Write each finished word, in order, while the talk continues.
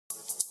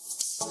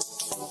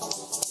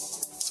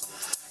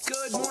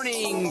Good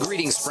morning,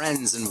 greetings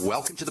friends, and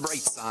welcome to The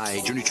Bright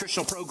Side, your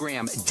nutritional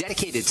program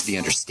dedicated to the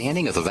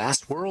understanding of the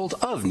vast world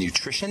of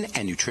nutrition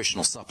and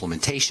nutritional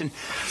supplementation.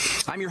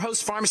 I'm your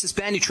host, Pharmacist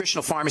Ben,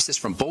 nutritional pharmacist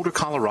from Boulder,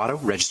 Colorado,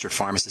 registered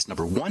pharmacist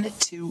number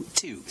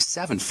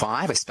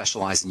 12275. I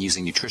specialize in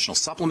using nutritional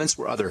supplements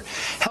where other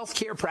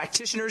healthcare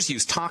practitioners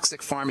use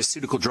toxic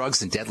pharmaceutical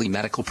drugs and deadly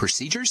medical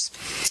procedures.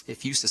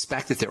 If you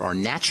suspect that there are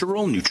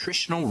natural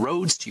nutritional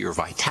roads to your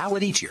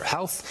vitality, to your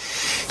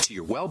health, to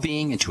your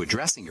well-being, and to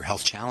addressing your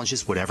health challenges,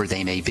 whatever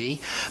they may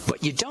be,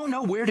 but you don't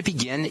know where to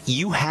begin,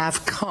 you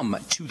have come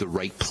to the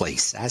right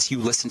place. As you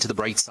listen to The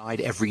Bright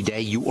Side every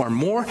day, you are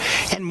more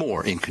and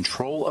more in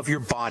control of your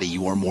body.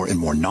 You are more and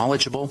more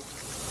knowledgeable,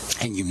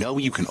 and you know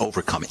you can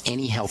overcome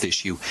any health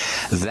issue.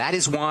 That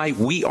is why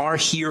we are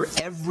here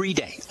every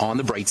day on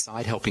The Bright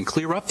Side, helping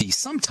clear up the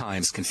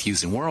sometimes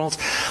confusing world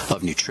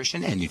of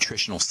nutrition and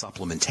nutritional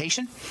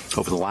supplementation.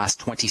 Over the last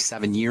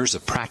 27 years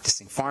of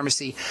practicing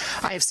pharmacy,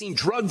 I have seen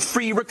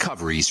drug-free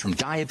recoveries from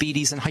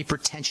diabetes and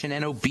hypertension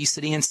and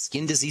obesity and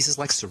skin diseases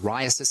like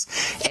psoriasis,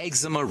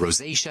 eczema,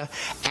 rosacea,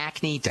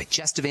 acne,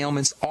 digestive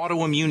ailments,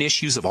 autoimmune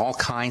issues of all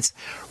kinds.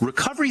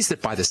 Recoveries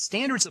that by the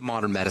standards of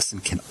modern medicine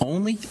can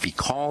only be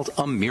called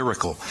a miracle.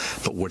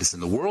 But what is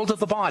in the world of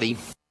the body,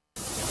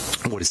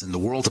 what is in the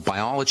world of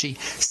biology,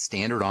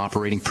 standard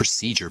operating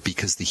procedure,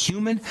 because the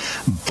human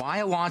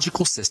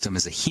biological system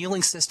is a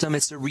healing system.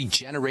 It's a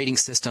regenerating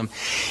system.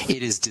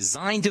 It is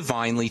designed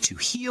divinely to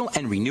heal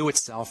and renew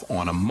itself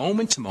on a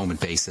moment-to-moment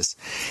basis.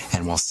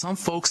 And while some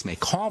folks may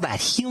call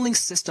that healing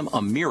system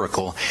a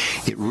miracle,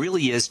 it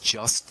really is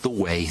just the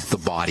way the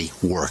body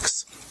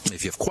works.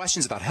 If you have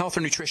questions about health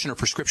or nutrition or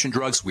prescription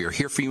drugs, we are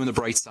here for you on The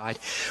Bright Side.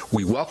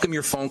 We welcome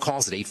your phone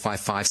calls at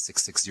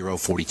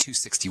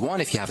 855-660-4261.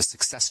 If you have a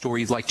success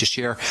story you'd like to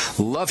share,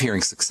 love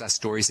hearing success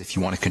stories. If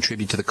you want to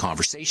contribute to the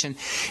conversation,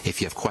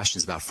 if you have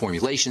questions about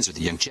formulations or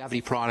the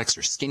longevity products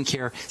or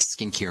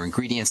skincare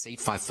ingredients,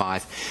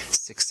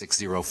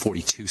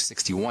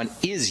 855-660-4261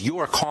 is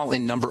your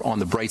call-in number on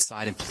The Bright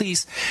Side. And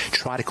please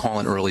try to call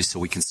in early so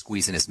we can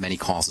squeeze in as many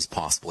calls as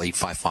possible.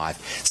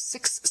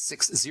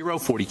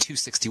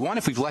 855-660-4261.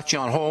 If we've left you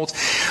on hold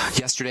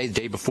yesterday, the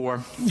day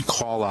before,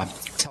 tell our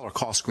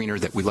call screener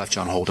that we left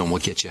you on hold, and we'll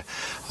get you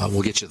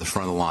to the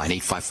front of the line.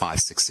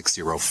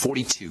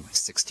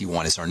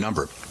 855-660-4261 is our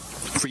number.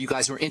 For you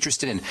guys who are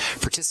interested in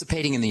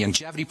participating in the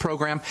longevity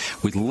program,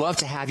 we'd love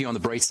to have you on the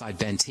Bright Side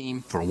Ben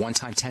team. For a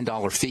one-time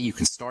 $10 fee, you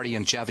can start a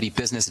longevity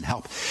business and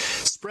help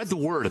spread the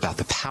word about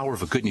the power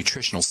of a good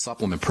nutritional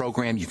supplement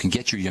program. You can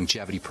get your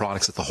longevity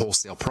products at the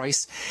wholesale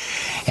price.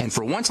 And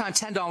for a one-time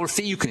 $10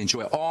 fee, you can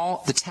enjoy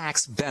all the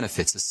tax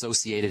benefits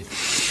associated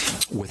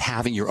with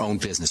having your own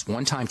business.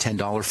 One-time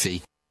 $10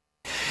 fee.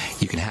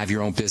 You can have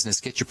your own business,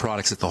 get your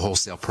products at the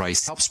wholesale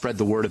price, help spread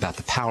the word about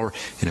the power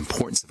and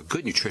importance of a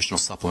good nutritional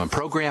supplement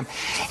program,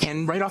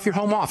 and right off your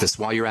home office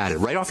while you're at it,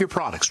 right off your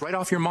products, right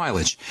off your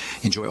mileage.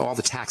 Enjoy all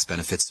the tax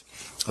benefits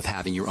of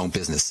having your own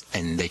business,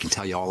 and they can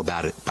tell you all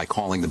about it by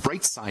calling the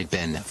Bright Side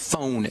Ben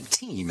phone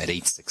team at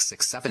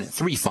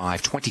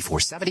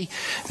 866-735-2470.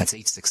 That's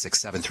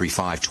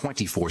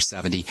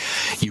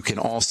 866-735-2470. You can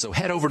also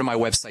head over to my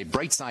website,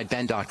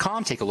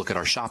 brightsideben.com, take a look at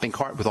our shopping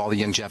cart with all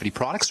the longevity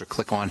products, or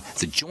click on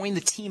the Join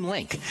the Team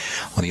link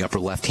on the upper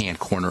left-hand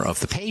corner of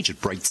the page at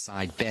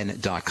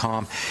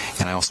brightsideben.com.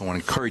 And I also want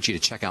to encourage you to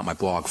check out my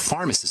blog,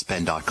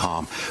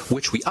 pharmacistben.com,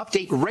 which we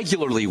update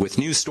regularly with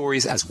news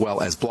stories as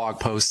well as blog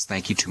posts.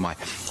 Thank you to my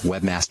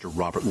webmaster,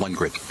 Robert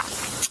Lundgren.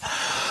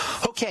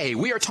 Okay,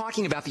 we are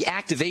talking about the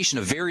activation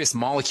of various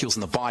molecules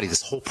in the body,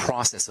 this whole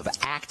process of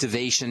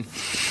activation,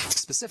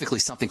 specifically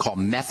something called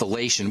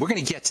methylation. We're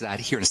going to get to that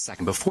here in a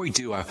second. Before we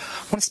do, I want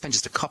to spend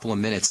just a couple of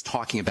minutes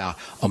talking about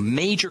a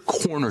major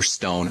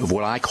cornerstone of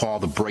what I call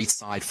the Bright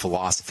Side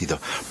philosophy. The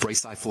Bright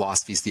Side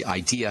philosophy is the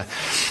idea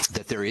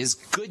that there is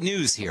good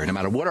news here. No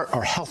matter what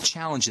our health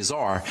challenges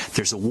are,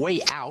 there's a way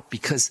out,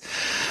 because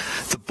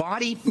the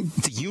body,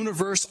 the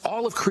universe,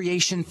 all of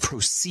creation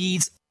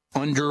proceeds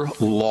under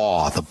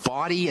law. The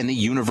body and the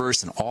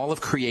universe and all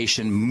of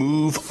creation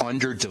move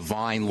under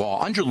divine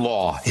law, under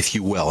law, if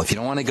you will. If you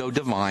don't want to go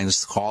divine,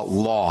 let's call it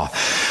law.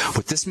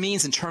 What this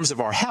means in terms of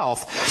our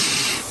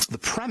health, the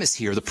premise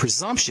here, the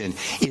presumption,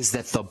 is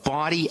that the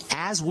body,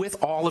 as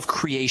with all of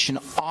creation,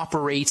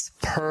 operates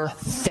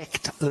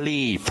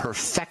perfectly,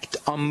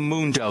 perfectum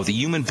mundo. The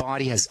human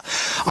body has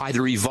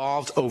either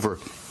evolved over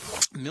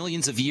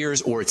millions of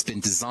years, or it's been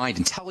designed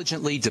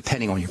intelligently,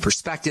 depending on your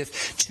perspective,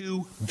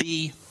 to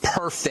be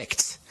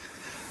perfect.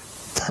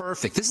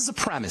 Perfect. This is a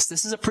premise.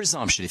 This is a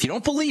presumption. If you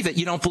don't believe it,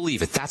 you don't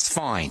believe it. That's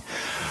fine.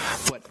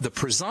 But the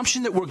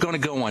presumption that we're going to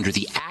go under,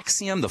 the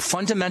axiom, the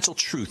fundamental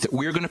truth that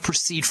we're going to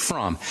proceed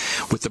from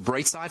with the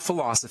Bright Side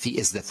philosophy,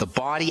 is that the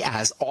body,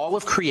 as all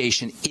of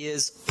creation,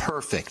 is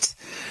perfect.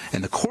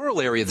 And the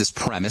corollary of this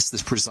premise,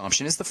 this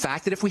presumption, is the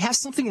fact that if we have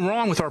something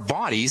wrong with our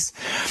bodies,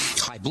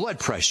 high blood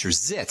pressure,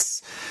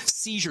 zits,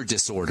 seizure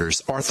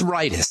disorders,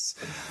 arthritis,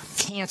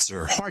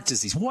 cancer, heart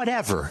disease,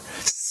 whatever,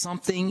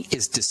 something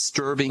is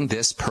disturbing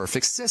this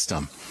perfect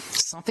system.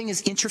 Something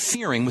is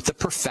interfering with the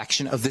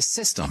perfection of this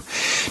system.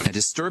 Now,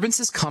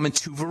 disturbances come in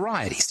two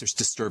varieties. There's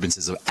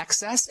disturbances of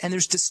excess and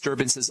there's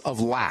disturbances of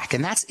lack.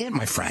 And that's it,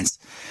 my friends.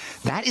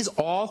 That is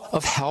all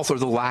of health or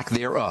the lack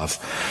thereof.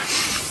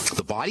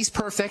 The body's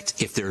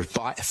perfect. If there,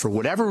 for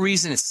whatever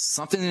reason, it's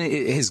something that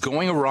is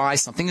going awry,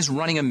 something is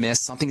running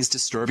amiss, something is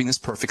disturbing this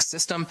perfect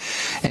system,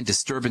 and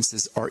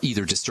disturbances are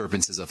either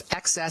disturbances of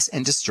excess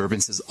and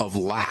disturbances of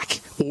lack,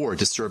 or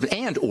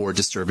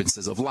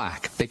disturbances of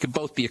lack. They could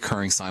both be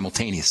occurring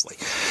simultaneously.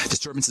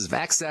 Disturbances of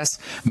excess,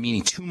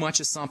 meaning too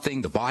much of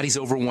something, the body's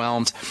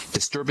overwhelmed.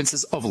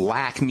 Disturbances of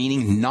lack,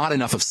 meaning not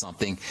enough of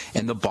something,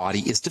 and the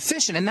body is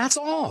deficient. And that's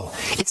all.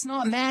 It's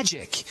not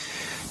magic.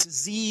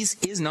 Disease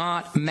is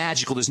not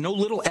magical. There's no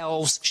little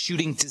elves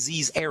shooting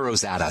disease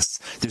arrows at us.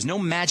 There's no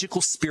magical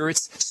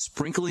spirits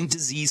sprinkling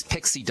disease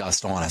pixie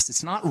dust on us.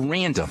 It's not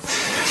random.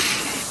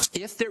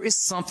 If there is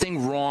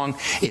something wrong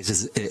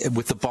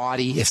with the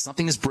body, if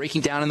something is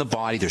breaking down in the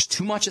body, there's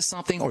too much of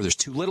something or there's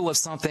too little of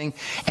something,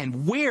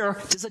 and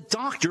where does a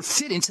doctor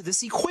fit into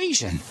this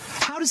equation?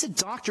 How does a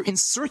doctor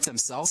insert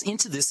themselves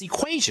into this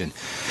equation?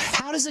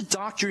 How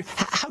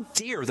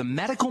dare the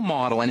medical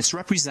model and its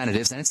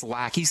representatives and its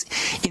lackeys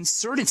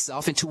insert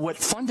itself into what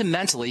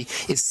fundamentally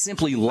is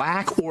simply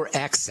lack or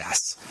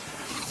excess?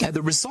 Now,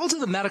 the result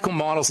of the medical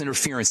model's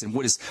interference in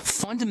what is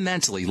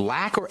fundamentally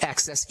lack or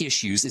excess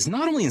issues is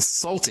not only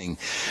insulting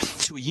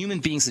to a human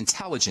being's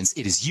intelligence,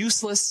 it is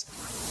useless,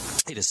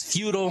 it is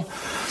futile,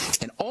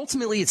 and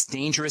ultimately it's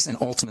dangerous, and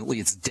ultimately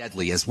it's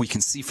deadly, as we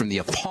can see from the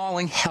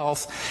appalling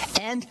health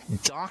and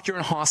doctor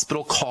and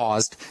hospital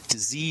caused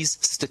disease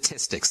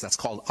statistics. That's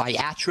called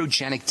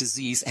iatrogenic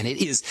disease, and it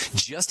is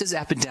just as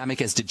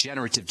epidemic as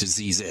degenerative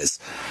disease is.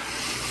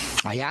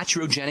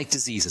 Iatrogenic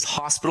diseases,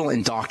 hospital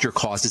and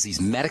doctor-caused disease,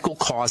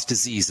 medical-caused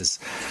diseases.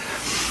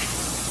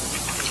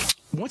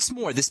 What's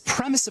more, this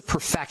premise of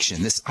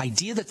perfection, this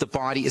idea that the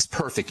body is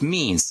perfect,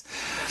 means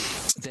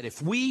that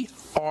if we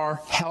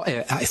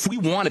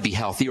want to be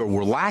healthy or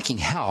we're lacking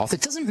health,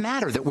 it doesn't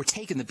matter that we're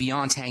taking the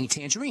Beyond Tangy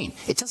Tangerine.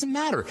 It doesn't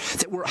matter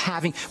that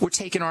we're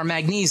taking our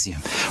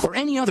magnesium or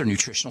any other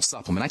nutritional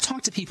supplement. I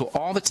talk to people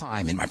all the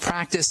time in my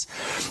practice,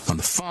 on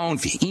the phone,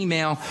 via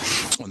email,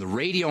 on the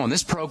radio, on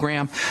this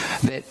program,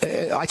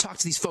 that I talk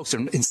to these folks,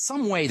 and in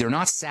some way they're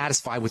not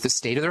satisfied with the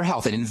state of their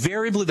health. And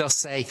invariably they'll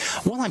say,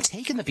 well, I'm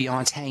taking the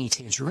Beyond Tangy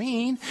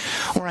Tangerine,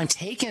 or I'm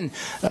taking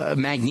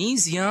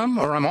magnesium,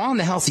 or I'm on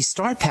the Healthy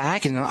Start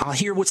Pack, and I'll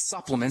hear what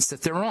supplements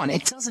that they're on.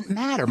 It doesn't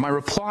matter. My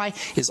reply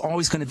is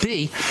always going to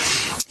be,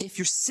 if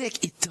you're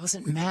sick, it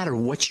doesn't matter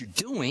what you're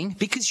doing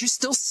because you're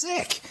still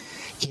sick.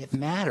 It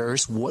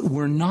matters what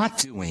we're not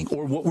doing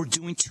or what we're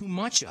doing too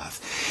much of.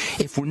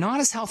 If we're not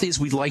as healthy as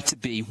we'd like to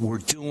be, we're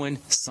doing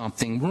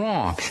something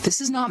wrong.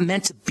 This is not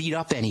meant to beat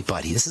up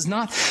anybody. This is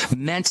not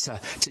meant to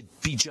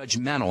be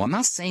judgmental. I'm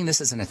not saying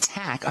this as an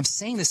attack. I'm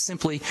saying this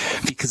simply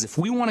because if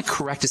we want to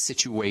correct a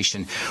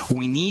situation,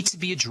 we need to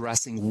be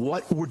addressing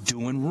what we're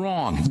doing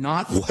wrong,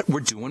 not what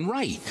we're doing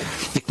right.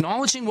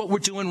 Acknowledging what we're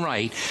doing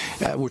right,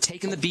 we're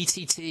taking the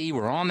BTT,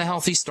 we're on the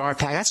Healthy Start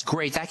Pack, that's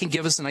great. That can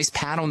give us a nice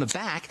pat on the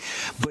back,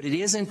 but it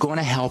isn't going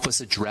to help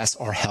us address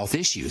our health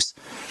issues.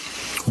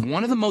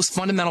 One of the most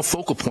fundamental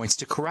focal points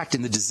to correct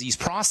in the disease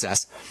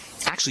process,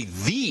 actually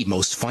the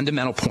most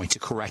fundamental point to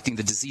correcting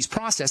the disease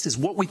process, is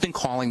what we've been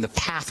calling the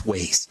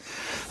pathways.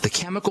 The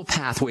chemical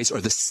pathways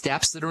are the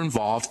steps that are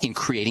involved in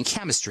creating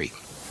chemistry.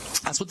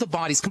 That's what the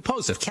body's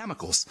composed of,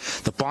 chemicals.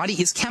 The body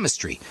is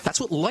chemistry.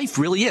 That's what life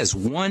really is.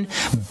 One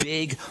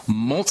big,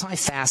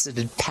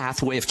 multifaceted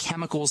pathway of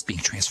chemicals being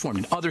transformed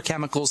into other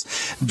chemicals,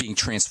 being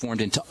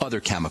transformed into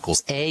other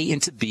chemicals, A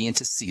into B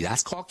into C.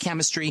 That's called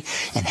chemistry,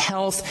 and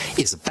health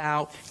is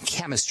about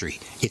chemistry.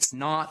 It's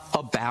not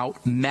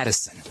about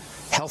medicine.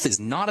 Health is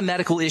not a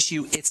medical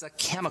issue, it's a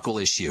chemical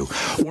issue.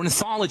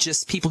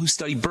 Ornithologists, people who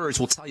study birds,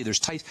 will tell you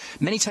there's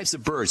many types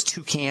of birds,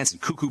 toucans and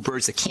cuckoo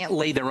birds, that can't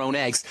lay their own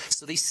eggs,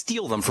 so they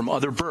steal them from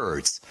other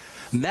birds.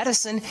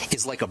 Medicine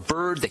is like a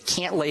bird that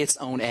can't lay its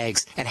own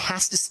eggs and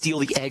has to steal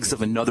the eggs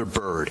of another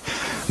bird.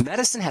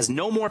 Medicine has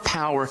no more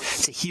power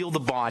to heal the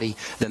body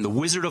than the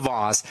Wizard of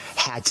Oz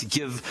had to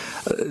give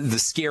the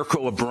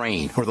Scarecrow a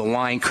brain, or the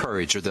Lion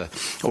courage, or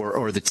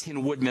the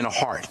Tin Woodman a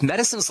heart.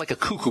 Medicine is like a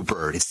cuckoo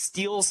bird. It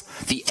steals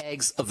the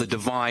eggs of the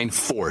divine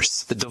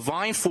force. The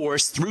divine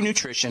force, through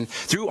nutrition,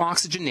 through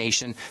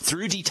oxygenation,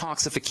 through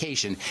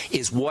detoxification,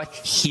 is what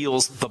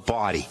heals the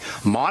body.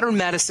 Modern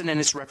medicine and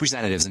its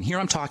representatives, and here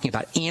I'm talking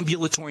about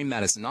ambulatory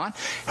medicine, not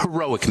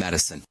heroic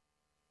medicine.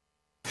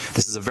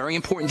 This is a very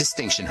important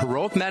distinction.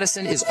 Heroic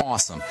medicine is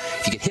awesome.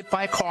 If you get hit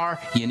by a car,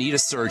 you need a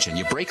surgeon.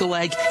 You break a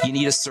leg, you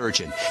need a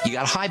surgeon. You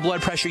got high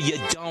blood pressure, you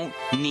don't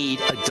need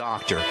a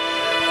doctor.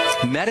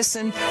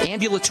 Medicine,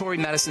 ambulatory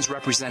medicine's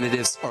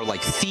representatives are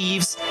like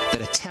thieves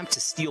that attempt to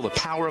steal the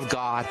power of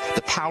God,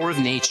 the power of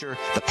nature,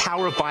 the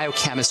power of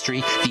biochemistry,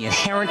 the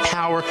inherent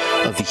power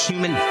of the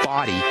human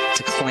body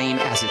to claim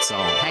as its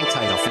own. Hang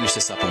tight, I'll finish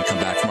this up when we come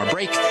back from our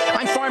break.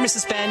 I'm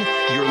Pharmacist Ben.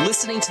 You're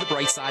listening to The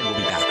Bright Side. We'll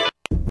be back.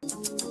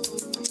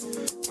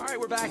 All right,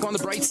 we're Back on the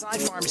bright side.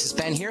 Pharmacist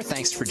Ben here.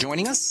 Thanks for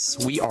joining us.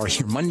 We are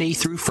here Monday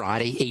through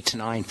Friday, 8 to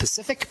 9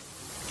 Pacific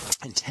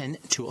and 10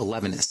 to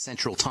 11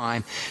 Central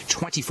Time,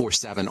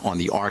 24/7 on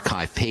the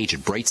archive page at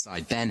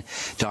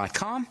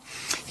brightsideben.com.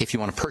 If you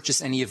want to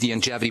purchase any of the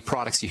longevity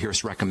products you hear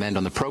us recommend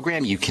on the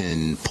program, you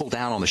can pull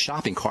down on the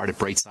shopping cart at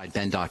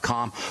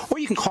brightsideben.com, or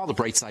you can call the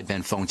Brightside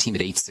Ben phone team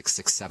at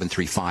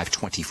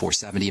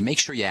 866-735-2470. And make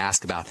sure you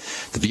ask about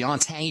the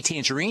Beyond Tangy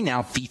Tangerine,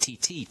 now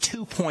BTT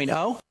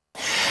 2.0.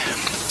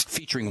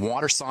 Featuring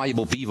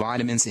water-soluble B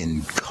vitamins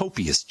in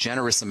copious,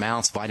 generous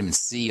amounts, vitamin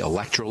C,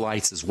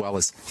 electrolytes, as well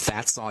as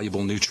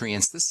fat-soluble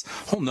nutrients. This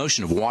whole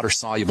notion of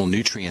water-soluble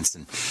nutrients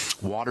and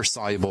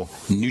water-soluble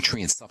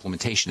nutrient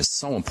supplementation is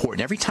so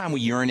important. Every time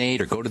we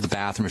urinate or go to the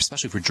bathroom,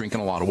 especially if we're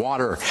drinking a lot of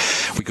water, or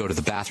we go to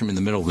the bathroom in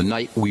the middle of the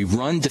night, we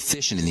run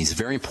deficient in these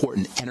very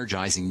important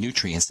energizing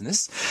nutrients. And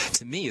this,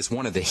 to me, is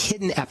one of the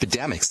hidden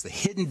epidemics, the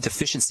hidden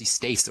deficiency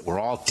states that we're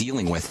all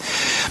dealing with.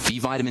 B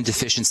vitamin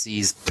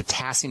deficiencies,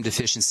 potassium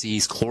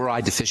deficiencies,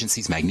 chloride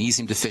deficiencies,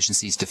 magnesium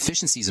deficiencies,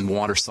 deficiencies in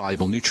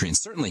water-soluble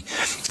nutrients. Certainly,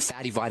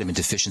 fatty vitamin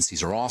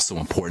deficiencies are also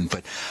important,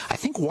 but I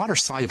think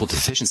water-soluble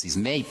deficiencies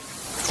may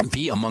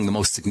be among the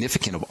most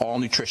significant of all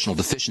nutritional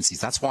deficiencies.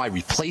 That's why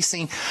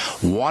replacing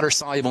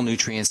water-soluble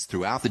nutrients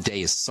throughout the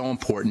day is so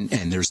important,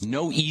 and there's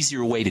no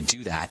easier way to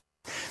do that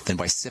than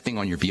by sipping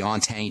on your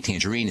Beyond Tangy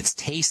Tangerine. It's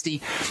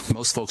tasty.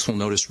 Most folks will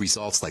notice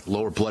results like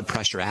lower blood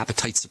pressure,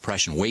 appetite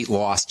suppression, weight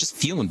loss, just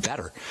feeling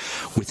better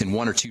within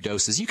 1 or 2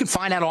 doses. You can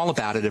find out all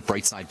about it at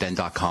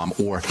brightsideben.com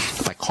or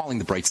by calling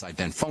the Brightside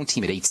Ben phone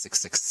team at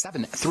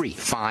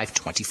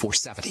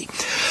 866-735-2470.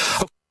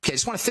 Okay, I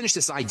just want to finish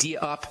this idea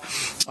up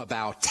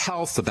about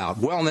health,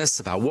 about wellness,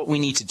 about what we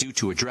need to do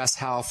to address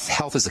health.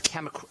 Health is a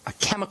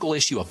chemical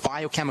issue, a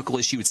biochemical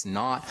issue. It's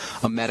not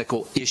a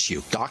medical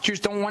issue.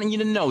 Doctors don't want you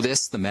to know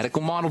this. The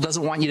medical model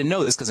doesn't want you to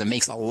know this because it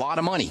makes a lot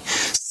of money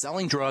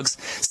selling drugs,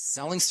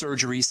 selling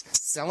surgeries,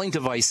 selling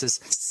devices,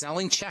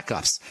 selling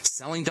checkups,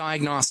 selling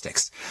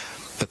diagnostics.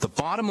 But the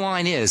bottom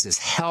line is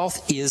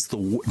health is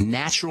the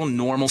natural,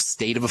 normal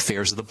state of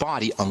affairs of the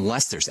body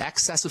unless there's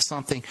excess of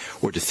something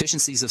or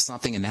deficiencies of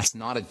something, and that's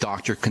not a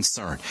doctor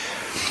concern.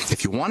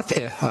 If you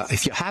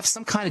have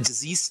some kind of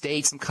disease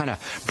state, some kind of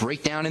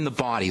breakdown in the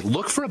body,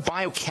 look for a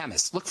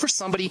biochemist. Look for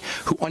somebody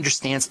who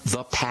understands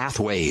the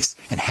pathways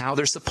and how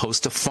they're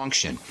supposed to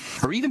function.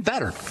 Or even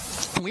better,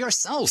 we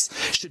ourselves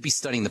should be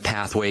studying the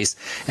pathways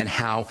and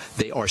how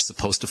they are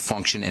supposed to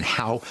function and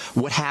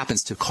what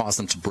happens to cause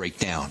them to break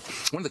down.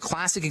 One of the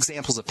classic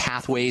examples of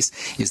pathways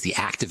is the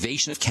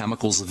activation of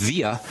chemicals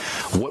via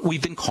what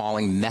we've been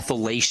calling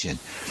methylation.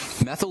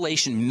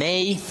 Methylation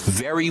may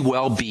very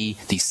well be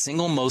the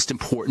single most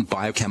important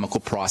biochemical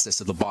process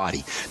of the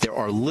body. There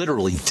are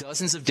literally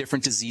dozens of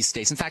different disease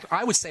states. In fact,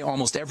 I would say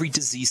almost every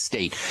disease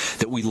state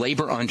that we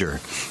labor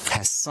under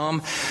has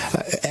some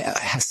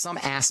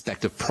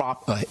aspect of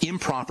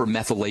improper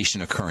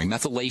methylation occurring.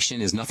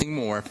 Methylation is nothing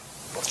more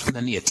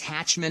than the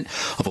attachment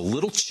of a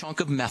little chunk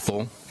of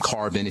methyl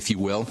carbon, if you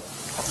will,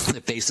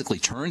 that basically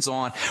turns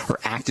on or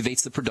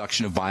activates the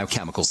production of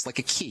biochemicals, like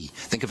a key.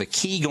 Think of a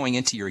key going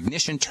into your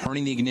ignition,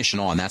 turning the ignition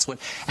on. That's what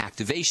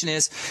activation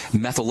is.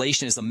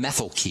 Methylation is a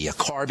methyl key, a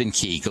carbon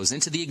key. It goes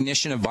into the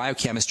ignition of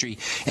biochemistry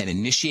and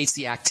initiates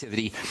the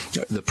activity,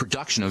 the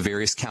production of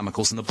various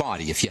chemicals in the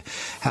body. If you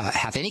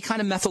have any kind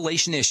of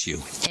methylation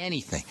issue,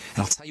 anything,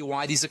 and I'll tell you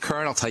why these occur,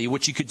 and I'll tell you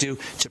what you could do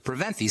to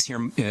prevent these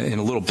here in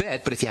a little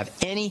bit, but if you have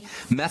any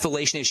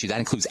methylation issue, that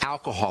includes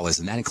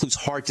alcoholism, that includes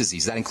heart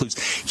disease, that includes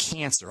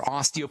cancer,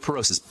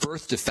 osteoporosis,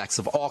 birth defects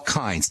of all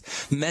kinds,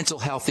 mental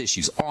health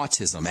issues,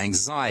 autism,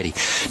 anxiety,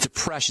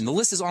 depression. The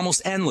list is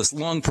almost endless.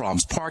 Lung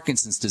problems,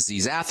 Parkinson's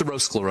disease,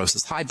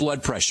 atherosclerosis, high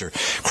blood pressure,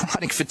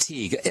 chronic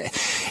fatigue.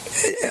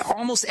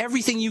 Almost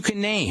everything you can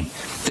name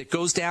that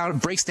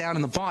breaks down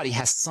in the body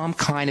has some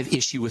kind of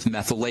issue with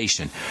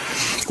methylation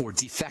or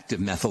defective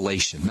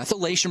methylation.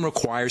 Methylation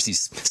requires these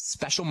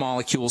special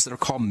molecules that are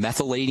called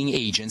methylating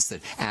agents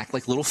that act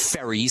like little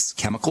ferries,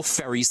 chemical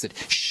ferries that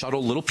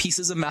shuttle little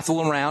pieces of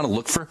methyl around and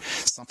look for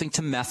something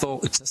to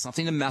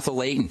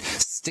methylate and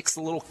sticks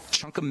a little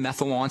chunk of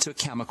methyl onto a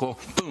chemical.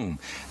 Boom,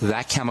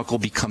 that chemical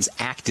becomes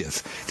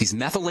active. These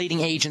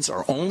methylating agents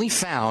are only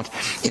found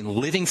in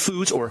living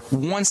foods or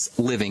once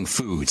living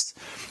foods,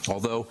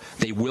 although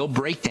they will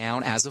break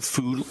down as a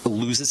food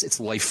loses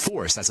its life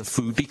force, as a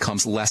food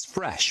becomes less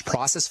fresh.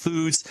 Processed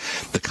foods,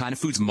 the kind of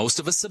foods most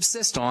of us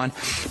subsist on,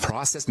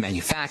 processed,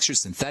 manufactured,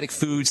 synthetic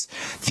foods,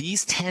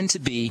 these tend to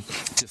be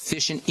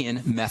deficient in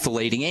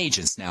methylating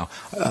agents. Now,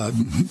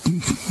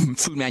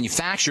 food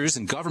manufacturers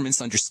and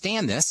governments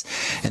understand this,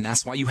 and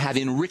that's why you have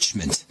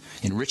enrichment.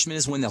 Enrichment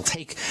is when they'll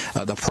take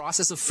the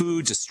process of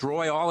food,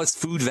 destroy all its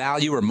food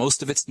value or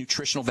most of its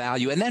nutritional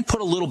value, and then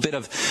put a little bit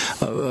of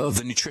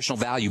the nutritional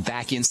value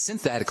back in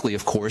synthetically,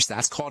 of course.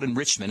 That's called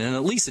enrichment, and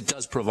at least it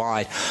does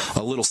provide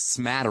a little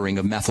smattering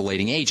of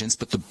methylating agents.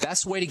 But the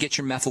best way to get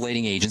your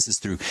methylating agents is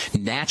through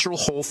natural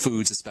whole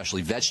foods,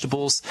 especially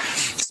vegetables,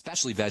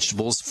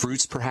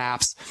 fruits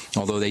perhaps,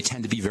 although they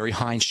tend to be very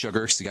high in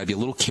sugar, so you got to be a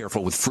little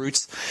careful with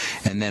fruits.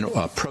 And then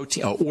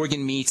protein,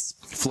 organ meats,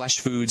 flesh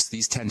foods,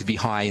 these tend to be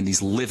high in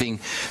these living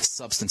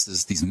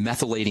substances, these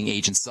methylating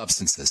agent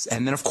substances.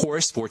 And then, of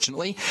course,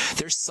 fortunately,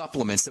 there's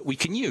supplements that we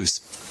can use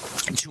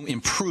to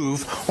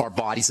improve our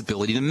body's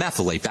ability to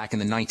methylate. Back in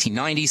the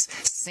 1990s,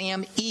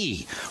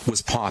 SAM-E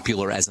was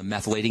popular as a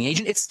methylating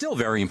agent. It's still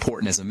very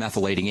important as a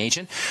methylating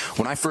agent.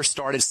 When I first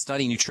started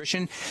studying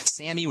nutrition,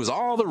 SAM-E was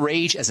all the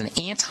rage as an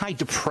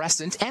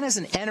antidepressant and as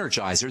an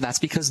energizer. That's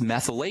because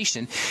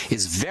methylation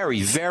is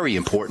very, very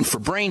important for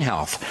brain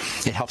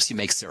health. It helps you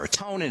make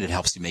serotonin, it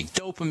helps you make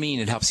dopamine,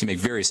 it helps you make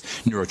various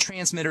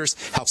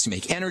neurotransmitters, helps you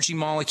make energy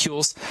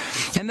molecules.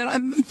 And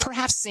then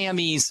perhaps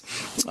SAM-E's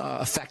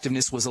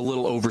effectiveness was a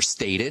little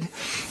overstated.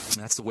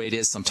 That's the way it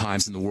is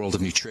sometimes in the world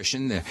of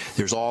nutrition.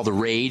 There's all the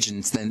rage,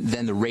 and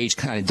then the rage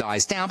kind of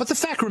dies down. But the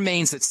fact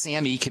remains that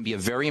SAM-E can be a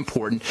very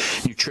important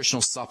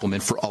nutritional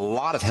supplement for a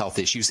lot of health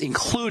issues,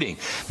 including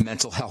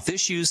mental health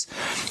issues,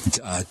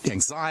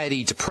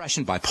 anxiety,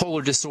 depression,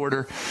 bipolar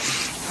disorder.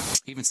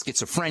 Even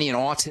schizophrenia and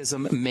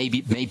autism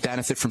may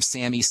benefit from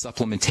SAM-E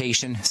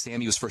supplementation.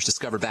 SAM-E was first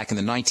discovered back in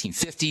the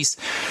 1950s.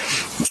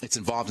 It's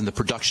involved in the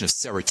production of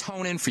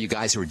serotonin. For you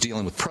guys who are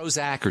dealing with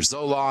Prozac or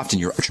Zoloft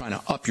and you're trying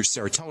to up your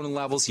serotonin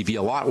levels, you'd be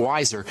a lot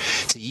wiser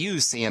to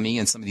use SAM-E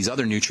and some of these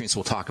other nutrients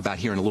we'll talk about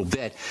here in a little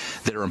bit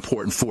that are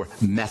important for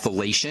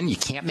methylation. You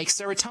can't make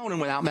serotonin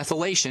without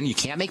methylation. You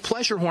can't make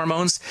pleasure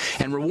hormones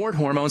and reward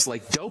hormones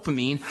like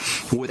dopamine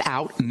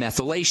without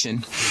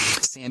methylation.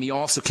 SAM-E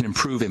also can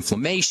improve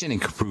inflammation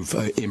and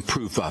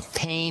improve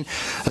pain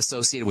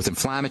associated with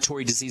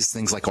inflammatory diseases,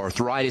 things like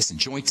arthritis and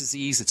joint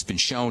disease. It's been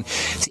shown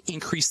to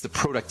increase the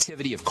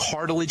productivity of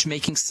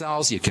cartilage-making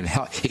cells. It can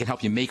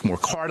help you make more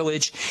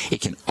cartilage.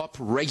 It can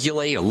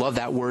upregulate, I love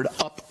that word,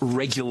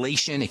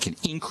 upregulation. It can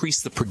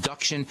increase the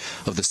production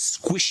of the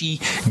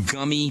squishy,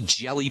 gummy,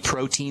 jelly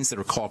proteins that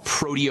are called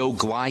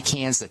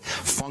proteoglycans that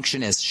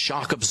function as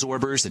shock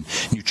absorbers and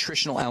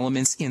nutritional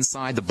elements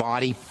inside the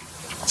body.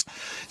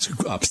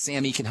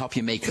 SAM-E can help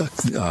you make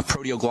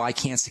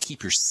proteoglycans to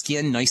keep your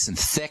skin nice and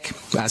thick.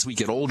 As we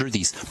get older,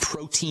 these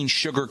protein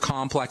sugar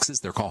complexes,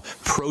 they're called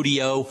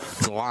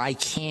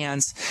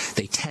proteoglycans.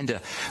 They tend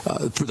to,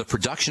 the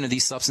production of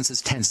these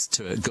substances tends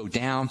to go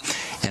down,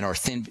 and our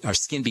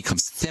skin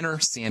becomes thinner.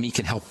 SAM-E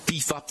can help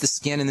beef up the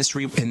skin in this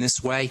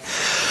way.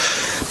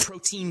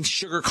 Protein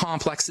sugar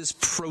complexes,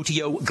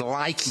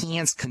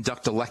 proteoglycans,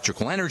 conduct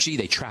electrical energy.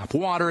 They trap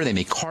water. They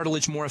make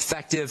cartilage more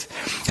effective.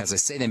 As I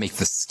say, they make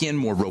the skin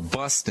more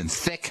robust and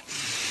thick,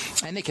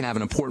 and they can have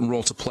an important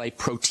role to play.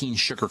 Protein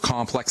sugar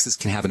complexes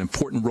can have an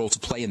important role to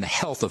play in the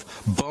health of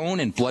bone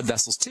and blood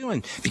vessels too,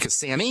 and because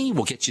SAM-E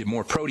will get you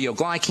more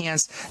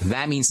proteoglycans,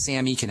 that means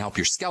SAM-E can help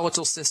your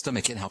skeletal system,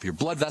 it can help your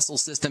blood vessel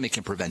system, it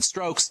can prevent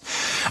strokes,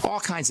 all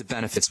kinds of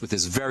benefits with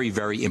this very,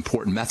 very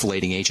important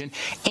methylating agent.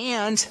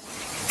 And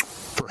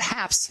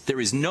perhaps there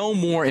is no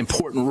more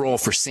important role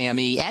for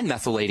SAM-E and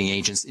methylating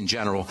agents in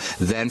general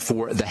than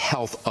for the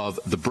health of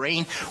the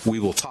brain. We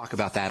will talk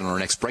about that in our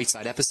next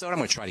Brightside episode. I'm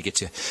going to try to get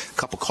to a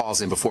couple calls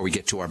in before we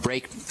get to our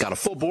break. Got a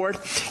full board.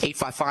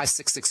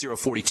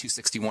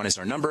 855-660-4261 is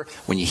our number.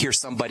 When you hear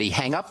somebody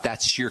hang up,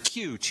 that's your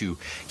cue to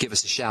give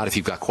us a shout if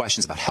you've got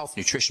questions about health,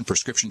 nutrition,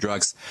 prescription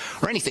drugs,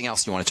 or anything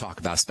else you want to talk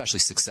about, especially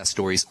success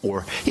stories,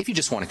 or if you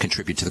just want to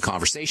contribute to the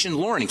conversation.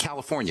 Lauren in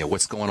California,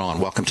 what's going on?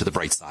 Welcome to the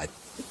Brightside.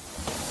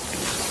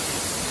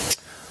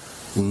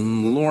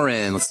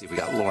 Lauren, let's see if we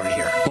got Lauren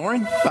here.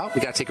 Lauren? Oh, we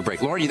got to take a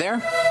break. Lauren, you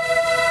there?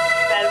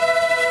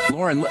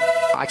 Lauren,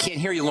 I can't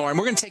hear you, Lauren.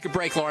 We're going to take a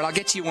break, Lauren. I'll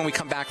get to you when we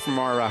come back from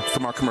our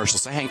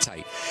commercials, so hang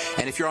tight.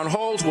 And if you're on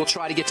hold, we'll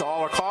try to get to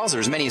all our calls, or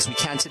as many as we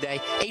can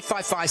today.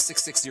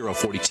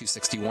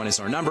 855-660-4261 is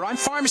our number. I'm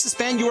Pharmacist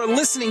Ben. You are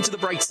listening to The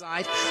Bright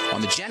Side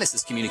on the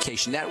Genesis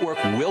Communication Network.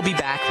 We'll be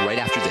back right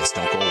after this.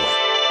 Don't go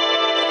away.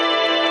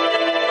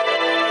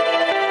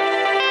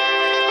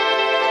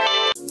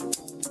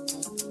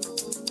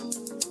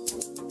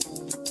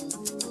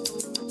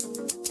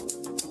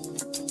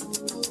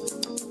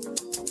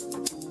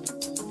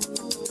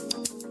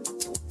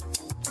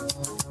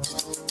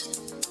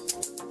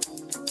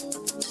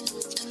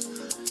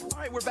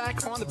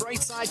 On the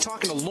bright side,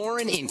 talking to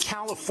Lauren in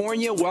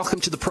California.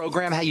 Welcome to the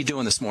program. How you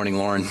doing this morning,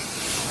 Lauren?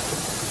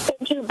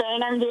 Thank you,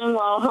 Ben. I'm doing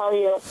well. How are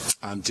you?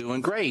 I'm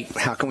doing great.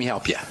 How can we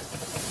help you?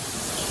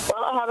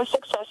 Well, I have a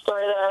success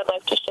story that I'd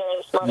like to share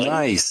this morning.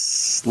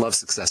 Nice. Love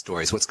success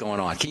stories. What's going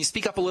on? Can you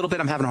speak up a little bit?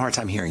 I'm having a hard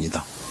time hearing you,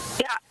 though.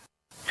 Yeah.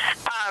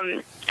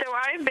 So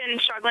I've been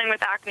struggling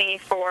with acne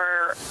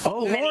for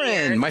many Lauren,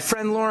 years. my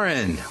friend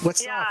Lauren.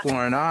 What's up,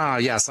 Lauren?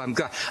 Yes, I'm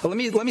good. Let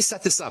me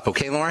set this up,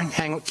 okay, Lauren?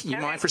 You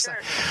mind for a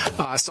second?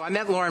 So I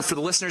met Lauren, for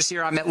the listeners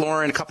here, I met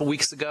Lauren a couple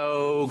weeks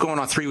ago, going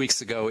on 3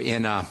 weeks ago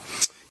in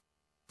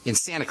in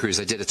Santa Cruz.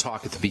 I did a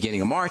talk at the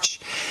beginning of March,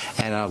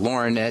 and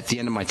Lauren, at the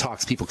end of my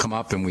talks, people come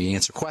up and we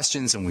answer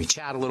questions and we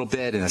chat a little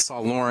bit, and I saw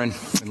Lauren,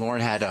 and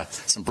Lauren had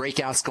some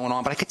breakouts going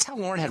on, but I could tell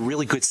Lauren had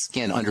really good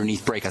skin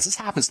underneath breakouts. This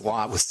happens a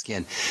lot with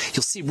skin.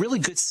 You'll see really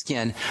good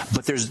skin,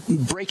 but there's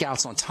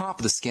breakouts on top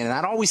of the skin, and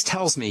that always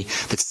tells me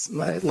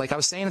that, like I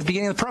was saying at the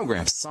beginning of the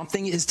program,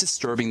 something is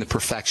disturbing the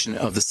perfection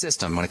of the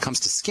system. When it comes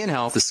to skin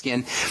health, the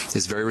skin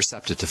is very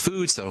receptive to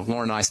food, so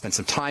Lauren and I spent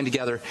some time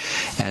together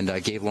and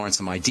gave Lauren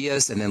some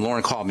ideas, and then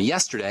Lauren called me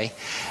yesterday,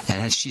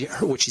 and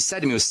what she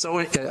said to me was so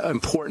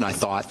important, I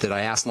thought, that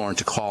I asked Lauren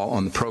to call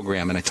on the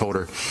program, and I told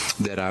her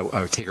that I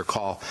would take her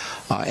call,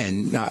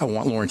 and I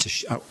want Lauren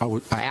to.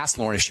 I asked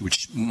Lauren if she would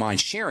mind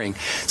sharing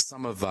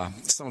some of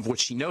what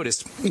she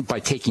noticed by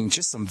taking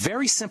just some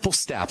very simple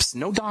steps.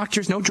 No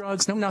doctors, no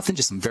drugs, no nothing,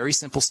 just some very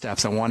simple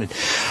steps.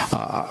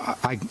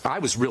 I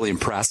was really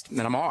impressed,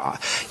 and I'm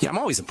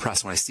always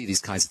impressed when I see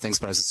these kinds of things,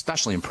 but I was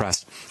especially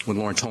impressed when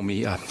Lauren told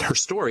me her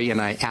story, and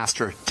I asked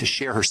her to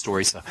share her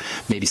story, so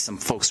maybe some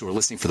folks who are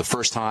listening for the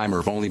first time or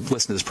have only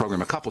listened to this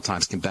program a couple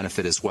times can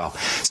benefit as well.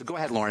 So go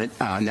ahead, Lauren.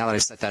 Now that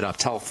I've set that up,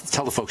 tell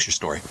the folks your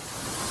story.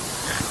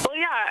 Well,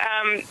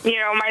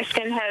 yeah, my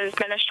skin has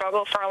been a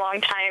struggle for a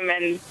long time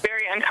and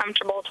very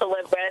uncomfortable to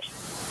live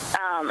with.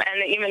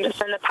 And even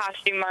just in the past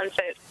few months,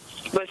 it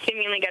was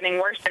seemingly getting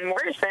worse and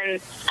worse.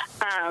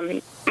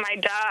 And my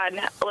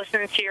dad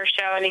listens to your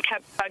show, and he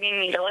kept bugging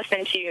me to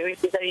listen to you.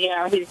 He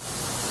said,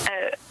 he's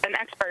an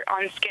expert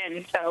on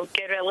skin, so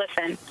give it a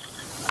listen.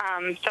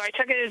 So I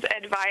took his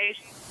advice,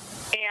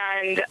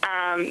 and,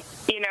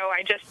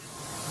 I just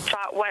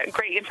thought what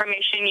great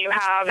information you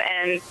have,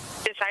 and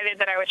decided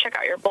that I would check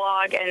out your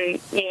blog and,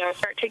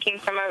 start taking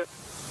some of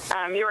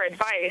your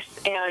advice.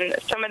 And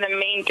some of the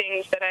main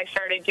things that I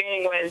started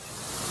doing was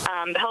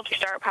the Healthy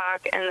Start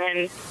Pack, and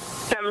then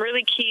some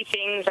really key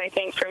things, I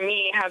think, for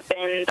me have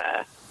been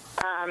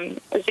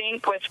the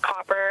zinc with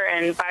copper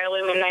and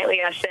biolumin nightly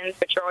essence,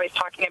 which you're always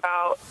talking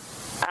about,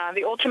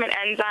 the ultimate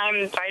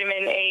enzyme,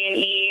 vitamin A and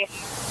E,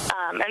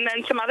 and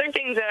then some other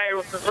things that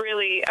I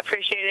really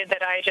appreciated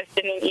that I just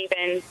didn't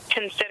even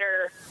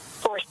consider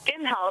for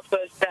skin health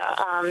was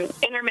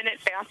the intermittent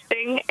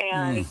fasting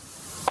and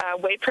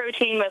whey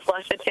protein with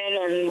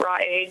lecithin and raw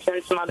eggs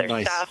and some other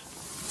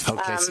stuff.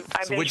 Okay.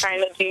 I've been trying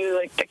to do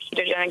like the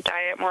ketogenic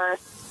diet more.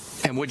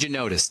 And what'd you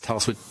notice? Tell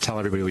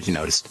everybody what you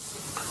noticed.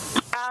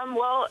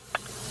 Well,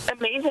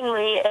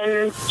 amazingly,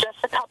 in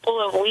just a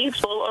couple of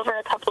weeks,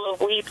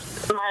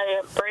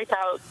 my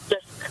breakout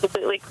just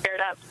completely cleared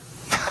up.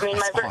 I mean,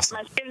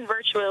 my skin's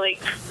virtually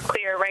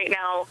clear right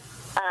now.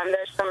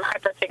 There's some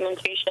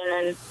hyperpigmentation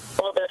and a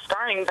little bit of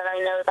scarring, but I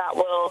know that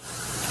will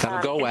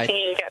go away.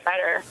 Continue to get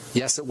better.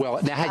 Yes, it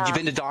will. Now, had you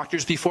been to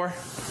doctors before?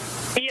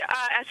 Yeah,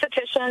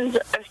 estheticians.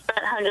 I've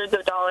spent hundreds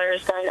of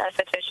dollars going to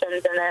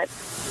estheticians, and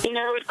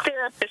it would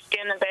clear up the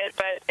skin a bit,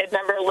 but it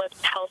never looked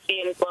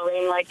healthy and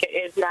glowing like it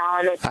is now,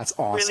 and it's That's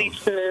awesome. Really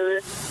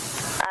smooth,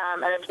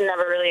 and I've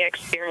never really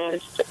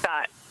experienced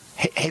that.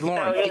 Hey,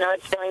 Lauren. So,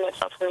 it's feeling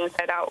itself from the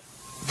inside out.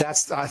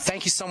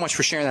 Thank you so much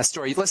for sharing that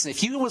story. Listen,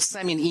 if you will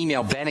send me an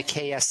email,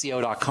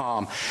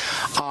 ben@ksco.com,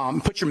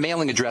 put your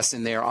mailing address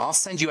in there. I'll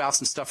send you out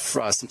some stuff,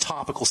 some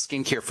topical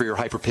skincare for your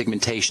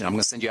hyperpigmentation. I'm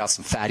going to send you out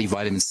some fatty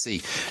vitamin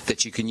C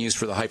that you can use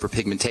for the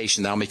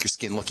hyperpigmentation. That'll make your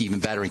skin look even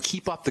better. And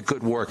keep up the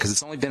good work, because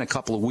it's only been a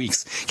couple of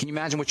weeks. Can you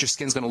imagine what your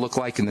skin's going to look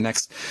like in the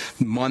next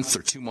month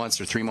or 2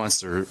 months or 3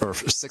 months or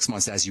 6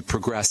 months as you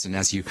progress and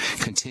as you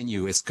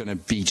continue? It's going to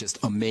be just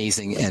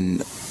amazing.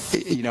 And,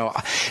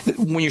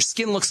 when your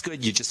skin looks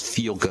good, you just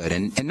feel good.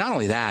 And not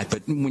only that,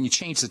 but when you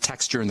change the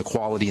texture and the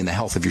quality and the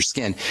health of your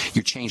skin,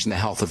 you're changing the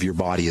health of your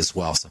body as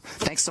well. So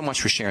thanks so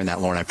much for sharing that,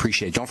 Lauren. I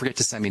appreciate it. Don't forget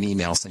to send me an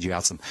email. I'll send you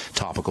out some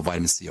topical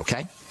vitamin C,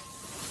 okay?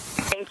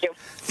 Thank you.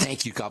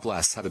 Thank you. God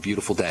bless. Have a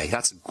beautiful day.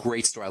 That's a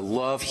great story. I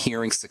love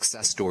hearing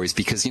success stories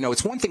because,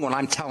 it's one thing when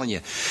I'm telling you,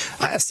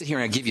 I sit here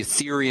and I give you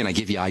theory and I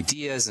give you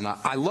ideas, and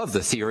I love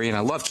the theory and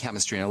I love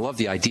chemistry and I love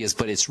the ideas,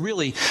 but it's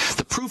really,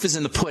 the proof is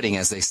in the pudding,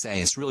 as they say.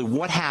 It's really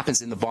what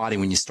happens in the body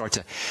when you start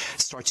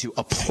to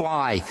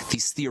apply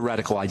these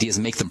theoretical ideas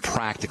and make them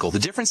practical. The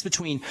difference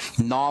between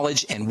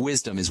knowledge and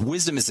wisdom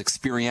is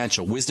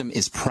experiential. Wisdom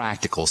is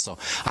practical. So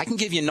I can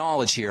give you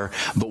knowledge here,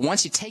 but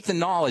once you take the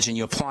knowledge and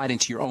you apply it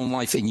into your own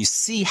life and you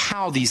see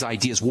how these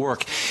ideas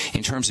work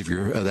in terms of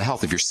the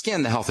health of your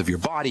skin, the health of your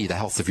body, the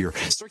health of your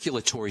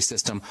circulatory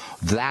system,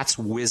 that's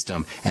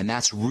wisdom. And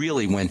that's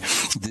really when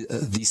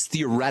these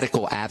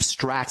theoretical,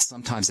 abstract,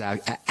 sometimes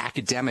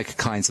academic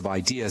kinds of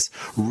ideas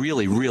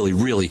really, really,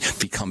 really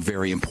become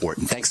very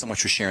important. Thanks so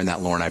much for sharing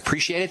that, Lauren. I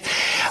appreciate it.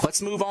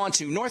 Let's move on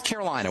to North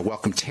Carolina.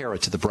 Welcome Tara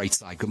to the bright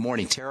side. Good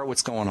morning, Tara.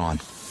 What's going on?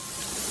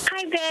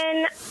 Hi,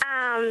 Ben.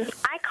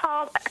 I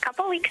called a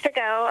couple weeks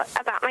ago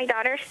about my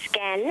daughter's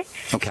skin.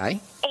 Okay.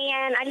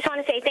 And I just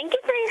want to say thank you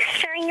for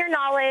sharing your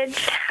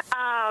knowledge.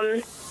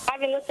 I've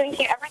been listening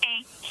to you every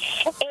day.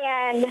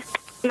 And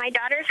my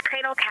daughter's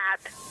cradle cap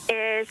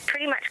is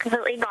pretty much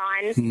completely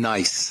gone.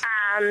 Nice.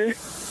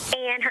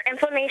 And her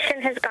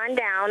inflammation has gone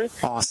down.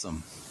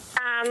 Awesome.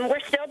 We're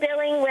still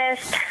dealing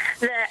with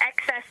the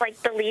excess, like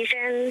the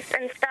lesions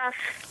and stuff.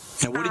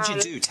 Now, what did you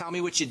do? Tell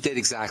me what you did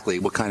exactly.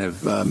 What kind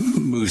of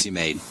moves you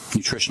made?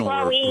 Nutritional?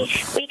 Well, we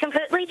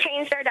completely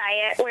changed our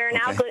diet. We're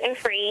now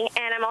gluten-free,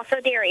 and I'm also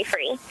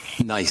dairy-free.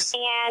 Nice.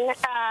 And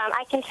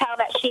I can tell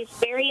that she's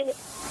very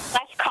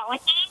less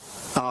colicky.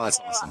 Oh, that's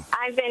awesome.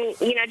 I've been,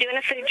 doing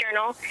a food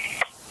journal.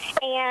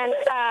 And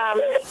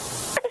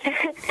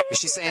is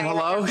she saying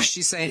hello? Is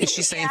she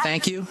saying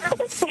thank you?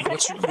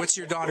 What's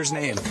your daughter's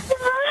name?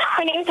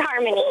 Her name's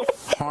Harmony.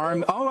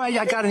 Oh,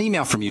 I got an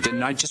email from you,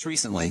 didn't I? Just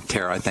recently,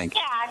 Tara, I think.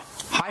 Yeah.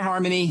 Hi,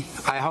 Harmony.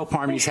 I hope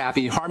Harmony's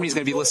happy. Harmony's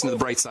going to be listening to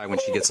The Bright Side when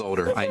she gets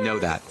older. I know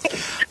that.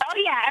 Oh,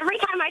 yeah. Every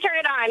time I turn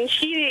it on,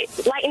 she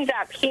lightens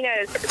up. She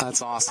knows.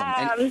 That's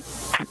awesome.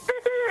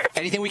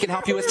 Anything we can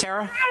help you with,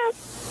 Tara?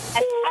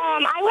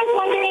 I was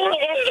wondering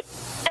if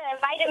the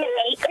vitamin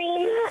A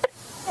cream,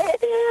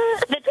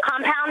 the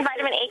compound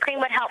vitamin A cream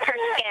would help her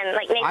skin.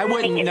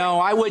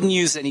 I wouldn't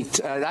use any.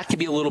 That could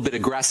be a little bit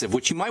aggressive.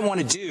 What you might want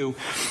to do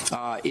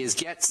is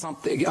get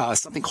something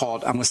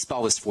called. I'm going to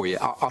spell this for you.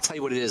 I'll tell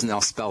you what it is, and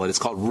I'll spell it. It's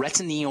called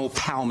retinoyl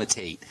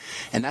palmitate,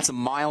 and that's a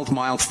mild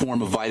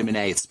form of vitamin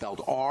A. It's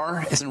spelled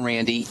R as in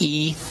Randy,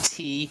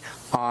 ETINYL,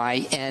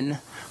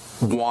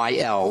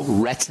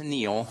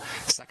 retinoyl.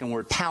 Second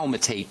word,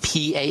 palmitate,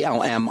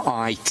 PALMITATE.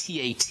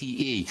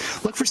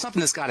 Look for something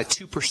that's got a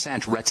 2%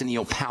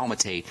 retinoyl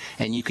palmitate,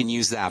 and you can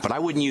use that. But I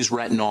wouldn't use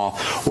retinol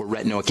or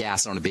retinoic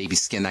acid on a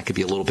baby's skin. That could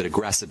be a little bit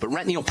aggressive. But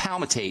retinoyl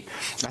palmitate,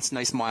 that's a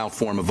nice mild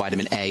form of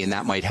vitamin A, and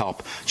that might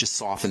help just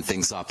soften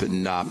things up.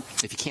 And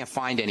if you can't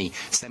find any,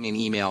 send me an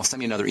email. Send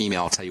me another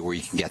email. I'll tell you where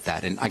you can get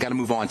that. And I got to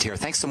move on, Tara.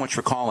 Thanks so much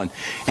for calling.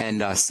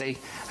 And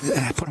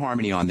put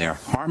Harmony on there.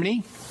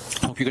 Harmony?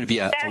 I hope you're going to be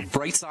a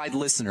Bright Side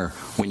listener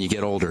when you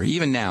get older.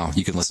 Even now,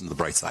 you can listen to the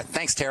Bright Side.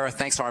 Thanks, Tara.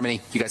 Thanks,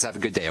 Harmony. You guys have a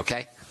good day,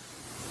 okay?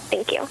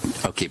 Thank you.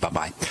 Okay,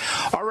 bye-bye.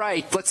 All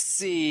right, let's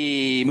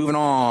see. Moving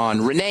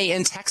on. Renee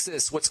in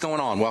Texas, what's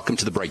going on? Welcome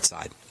to the Bright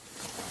Side.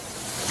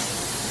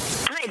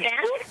 Hi,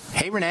 Ben.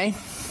 Hey, Renee.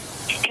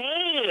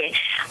 Hey.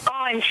 Oh,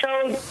 I'm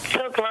so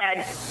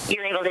glad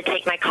you're able to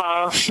take my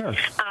call. Sure.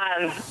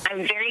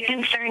 I'm very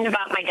concerned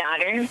about my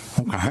daughter.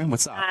 Okay,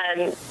 what's up?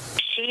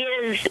 She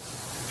is...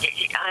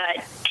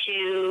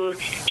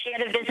 she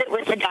had a visit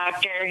with a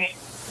doctor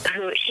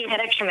who she had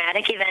a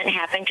traumatic event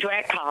happen to her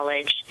at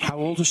college. How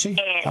old is she?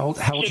 How old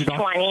she's your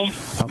daughter? 20.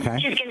 Okay.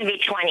 She's going to be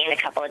 20 in a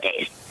couple of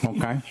days.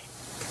 Okay.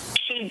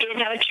 She did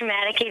have a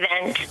traumatic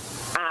event.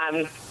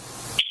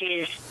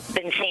 She's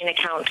been seeing a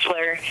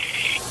counselor,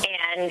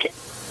 and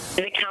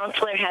the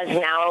counselor has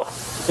now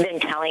been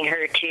telling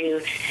her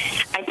to,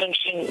 I think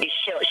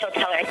she'll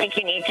tell her, I think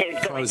you need to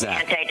go into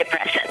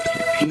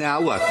antidepressants. Now,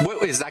 look,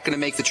 is that going to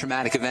make the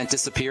traumatic event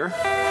disappear?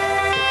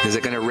 Is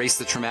it going to erase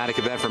the traumatic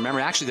event from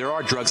memory? Actually, there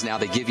are drugs now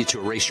they give you to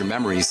erase your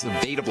memories. The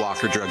beta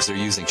blocker drugs they're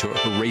using to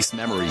erase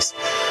memories.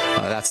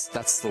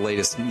 That's the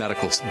latest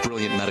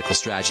brilliant medical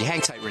strategy.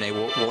 Hang tight, Renee.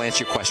 We'll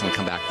answer your question when we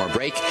come back from our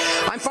break.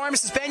 I'm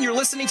Pharmacist Ben. You're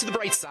listening to The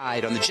Bright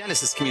Side on the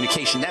Genesis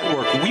Communication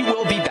Network. We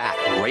will be back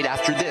right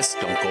after this.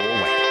 Don't go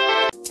away.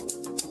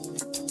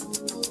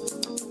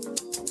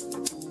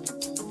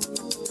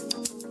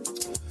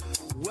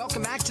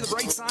 Welcome back to The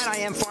Bright Side. I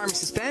am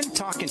Pharmacist Ben,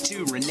 talking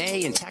to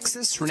Renee in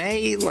Texas.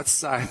 Renee,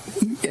 let's,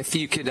 if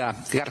you could, we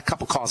got a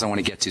couple calls I want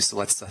to get to, so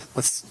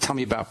let's tell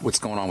me about what's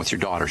going on with your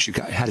daughter. She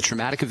had a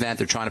traumatic event.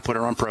 They're trying to put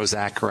her on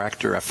Prozac,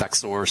 correct, or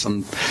Effexor, or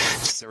some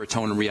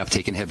serotonin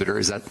reuptake inhibitor.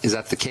 Is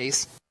that the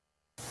case?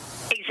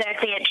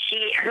 Exactly.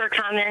 Her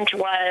comment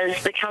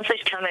was, the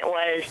counselor's comment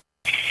was,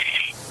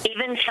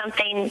 even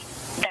something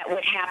that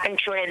would happen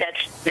to her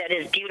that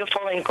is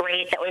beautiful and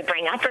great, that would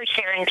bring up her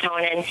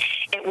serotonin,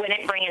 it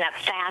wouldn't bring it up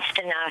fast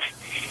enough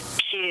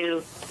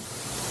to,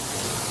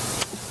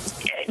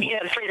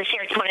 for the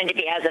serotonin to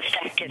be as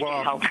effective to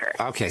help her.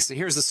 Okay, so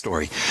here's the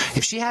story.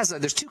 If she has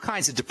there's two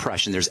kinds of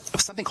depression. There's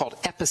something called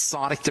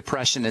episodic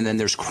depression, and then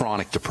there's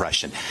chronic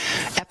depression.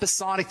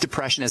 Episodic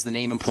depression, as the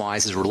name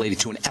implies, is related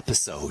to an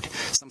episode,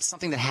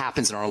 something that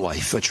happens in our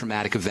life, a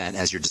traumatic event,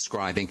 as you're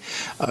describing.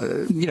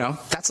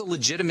 That's a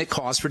legitimate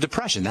cause for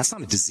depression. That's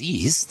not a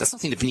disease. That's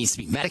something that needs to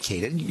be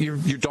medicated.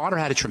 Your daughter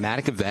had a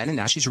traumatic event, and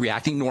now she's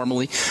reacting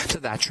normally to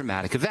that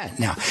traumatic event.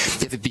 Now,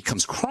 if it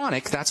becomes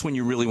chronic, that's when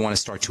you really want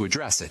to start to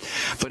address it.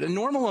 But a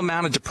normal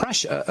amount of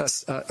depression,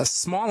 a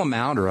small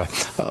amount or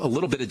a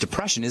little bit of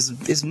depression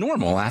is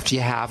normal after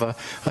you have a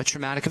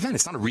traumatic event.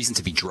 It's not a reason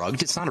to be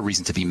drugged. It's not a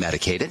reason to be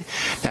medicated.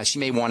 Now, she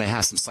may want to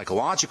have some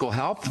psychological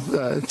help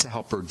to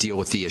help her deal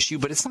with the issue,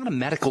 but it's not a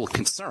medical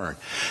concern.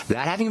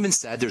 That having been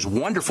said, there's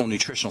wonderful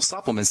nutritional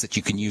supplements that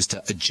you can use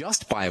to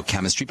adjust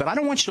biochemistry, but I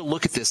don't want you to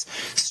look at this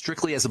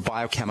strictly as a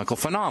biochemical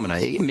phenomena.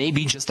 It may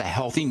be just a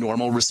healthy,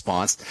 normal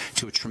response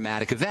to a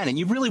traumatic event, and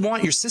you really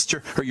want your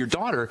sister or your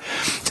daughter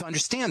to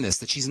understand this,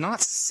 that she's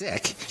not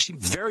sick. She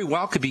very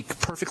well could be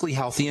perfectly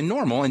healthy and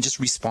normal and just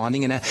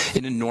responding in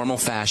a normal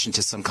fashion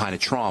to some kind of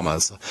trauma.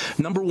 So,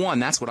 number one,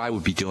 that's what I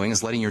would be doing,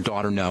 is letting your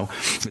daughter know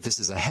that this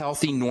is a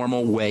healthy,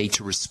 normal way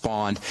to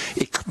respond.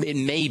 It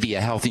may be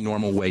a healthy,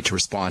 normal way to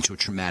respond to a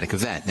traumatic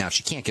event. Now, if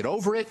she can't get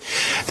over it,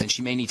 then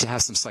she may need to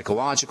have some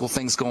psychological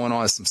things going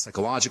on, some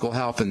psychological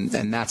help,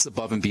 and that's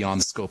above and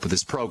beyond the scope of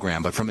this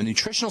program. But from a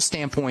nutritional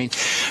standpoint,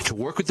 to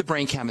work with the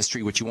brain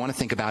chemistry, what you want to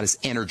think about is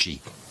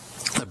energy.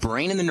 The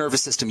brain and the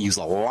nervous system use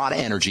a lot of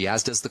energy,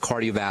 as does the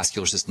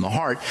cardiovascular system, the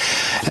heart,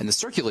 and the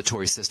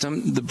circulatory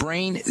system. The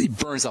brain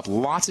burns up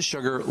lots of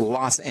sugar,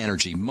 lots of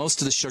energy.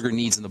 Most of the sugar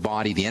needs in the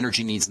body, the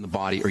energy needs in the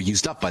body, are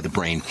used up by the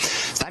brain.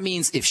 That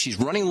means if she's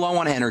running low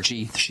on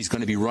energy, she's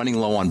going to be running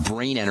low on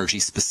brain energy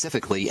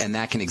specifically, and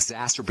that can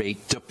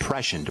exacerbate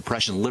depression.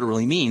 Depression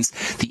literally means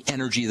the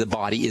energy of the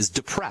body is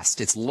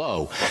depressed. It's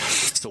low.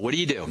 So what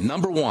do?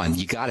 Number one,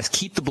 you got to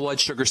keep the blood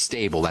sugar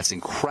stable. That's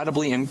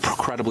incredibly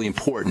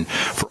important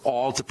for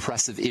all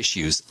depressive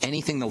issues.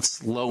 Anything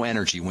that's low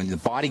energy. When the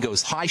body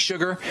goes high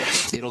sugar,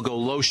 it'll go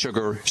low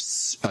sugar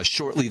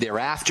shortly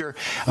thereafter.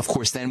 Of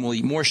course, then we'll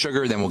eat more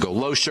sugar, then we'll go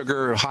low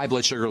sugar, high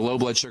blood sugar, low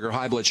blood sugar,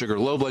 high blood sugar,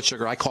 low blood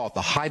sugar. I call it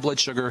the high blood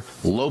sugar,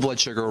 low blood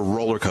sugar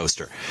roller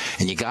coaster.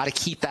 And you got to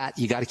keep that.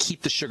 You got to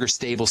keep the sugar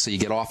stable so you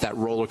get off that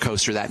roller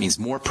coaster. That means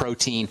more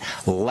protein,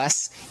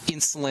 less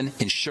insulin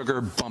and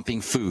sugar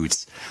bumping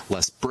foods,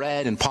 less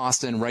bread and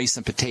pasta and rice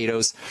and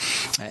potatoes,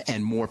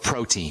 and more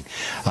protein.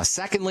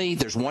 Secondly,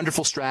 there's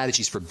wonderful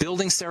strategies for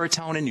building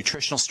serotonin,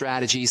 nutritional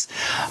strategies,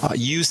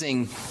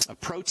 using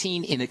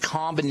protein in a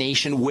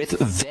combination with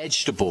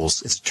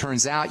vegetables. As it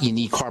turns out, you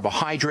need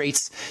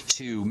carbohydrates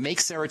to make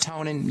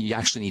serotonin. You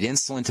actually need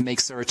insulin to make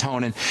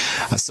serotonin.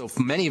 So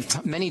many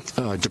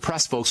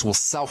depressed folks will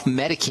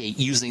self-medicate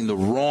using the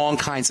wrong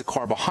kinds of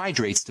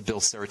carbohydrates to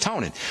build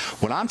serotonin.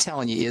 What I'm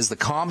telling you is the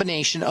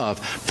combination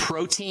of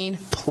protein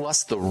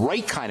plus the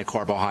right kind of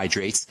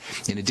carbohydrates,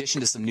 in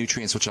addition to some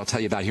nutrients, which I'll tell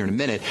you about here in a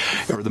minute,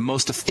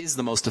 is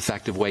the most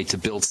effective way to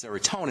build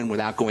serotonin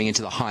without going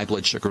into the high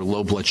blood sugar,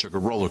 low blood sugar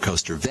roller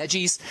coaster.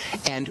 Veggies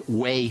and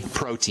whey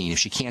protein. If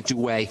she can't do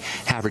whey,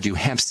 have her do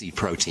hemp seed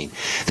protein.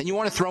 Then you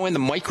want to throw in the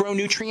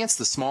micronutrients,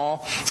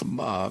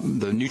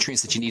 the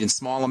nutrients that you need in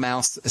small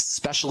amounts,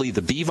 especially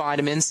the B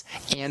vitamins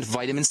and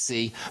vitamin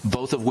C,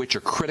 both of which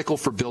are critical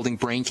for building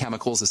brain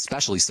chemicals,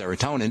 especially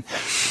serotonin.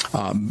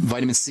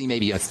 Vitamin C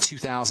maybe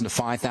 2,000 to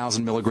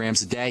 5,000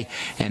 milligrams a day,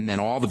 and then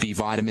all the B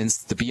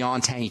vitamins. The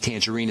Beyond Tangy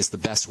Tangerine is the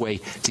best way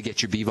to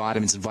get your B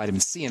vitamins and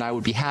vitamin C, and I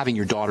would be having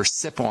your daughter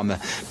sip on the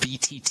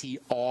BTT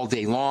all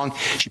day long.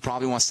 She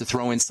probably wants to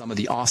throw in some of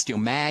the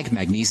Osteomag.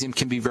 Magnesium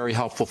can be very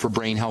helpful for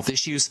brain health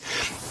issues.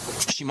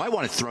 She might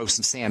want to throw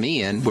some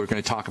SAMe in. We're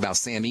going to talk about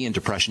SAMe and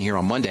depression here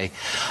on Monday.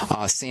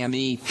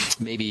 SAMe,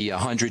 maybe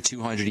 100,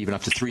 200, even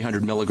up to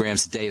 300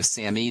 milligrams a day of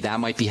SAMe. That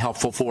might be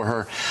helpful for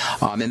her.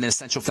 And then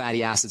essential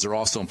fatty acids are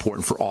also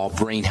important for all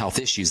brain health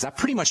issues. That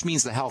pretty much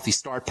means the Healthy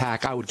Start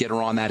Pack. I would get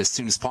her on that as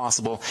soon as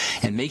possible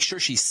and make sure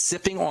she's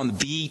sipping on the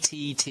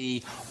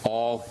BTT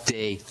all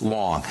day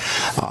long.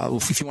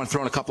 If you want to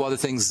throw in a couple other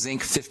things,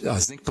 zinc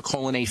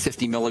picolinate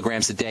 50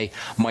 milligrams a day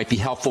might be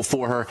helpful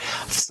for her.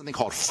 Something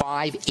called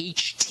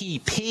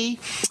 5-HTP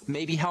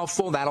may be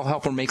helpful. That'll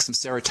help her make some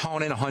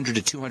serotonin, 100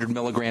 to 200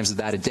 milligrams of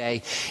that a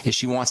day. If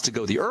she wants to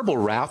go the herbal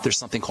route, there's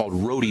something called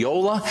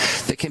rhodiola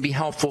that can be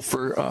helpful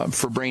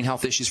for brain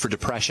health issues, for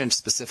depression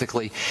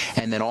specifically.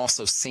 And then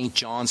also St.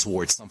 John's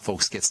wort. Some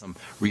folks get some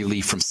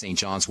relief from St.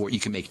 John's wort. You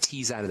can make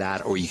teas out of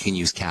that, or you can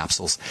use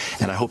capsules.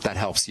 And I hope that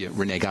helps you.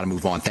 Renee, got to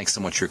move on. Thanks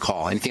so much for your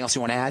call. Anything else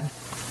you want to add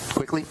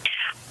quickly?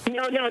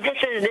 No, this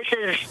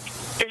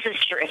is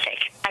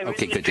terrific. I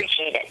really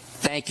appreciate it.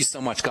 Thank you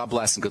so much. God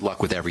bless and good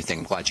luck with everything.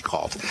 I'm glad you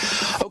called.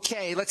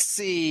 Okay, let's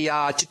see.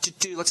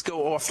 Let's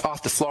go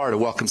off to Florida.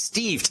 Welcome,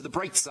 Steve, to the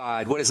bright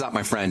side. What is up,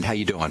 my friend? How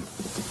you doing?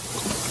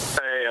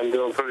 Hey, I'm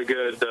doing pretty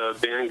good,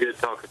 Ben. Good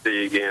talking to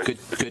you again.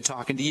 Good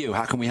talking to you.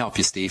 How can we help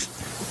you, Steve?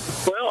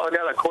 Well, I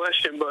got a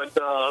question, but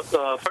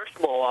first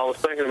of all, I was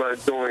thinking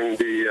about doing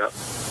the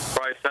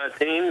bright side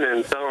team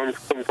and selling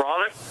some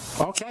products.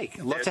 Okay,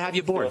 I'd love to have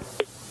you aboard.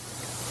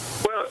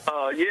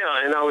 Well,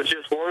 yeah, and I was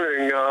just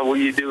wondering, will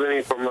you do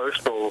any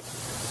promotional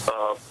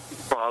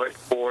product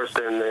for us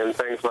and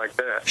things like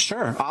that?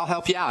 Sure, I'll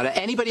help you out.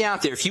 Anybody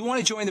out there, if you want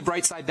to join the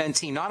Brightside Ben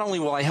team, not only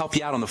will I help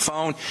you out on the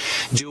phone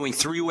doing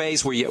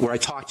 3-ways where I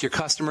talk to your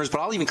customers,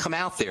 but I'll even come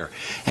out there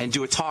and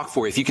do a talk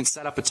for you. If you can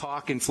set up a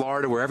talk in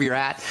Florida, wherever you're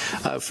at,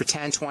 for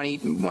 10, 20,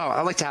 well,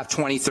 I like to have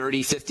 20,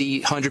 30,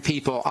 50, 100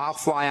 people. I'll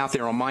fly out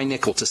there on my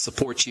nickel to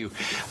support you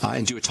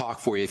and do a talk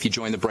for you if you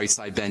join the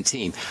Brightside Ben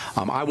team.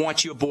 I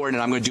want you aboard,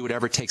 and I'm going to do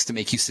whatever it takes to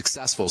make you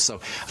successful.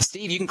 So,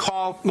 Steve, you can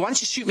call. Why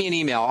don't you shoot me an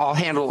email?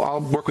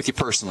 I'll work with you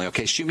personally,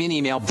 okay? Shoot me an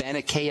email,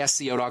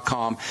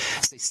 ben@ksco.com.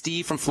 Say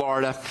Steve from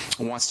Florida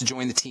wants to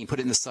join the team. Put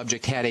it in the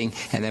subject heading,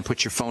 and then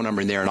put your phone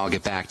number in there, and I'll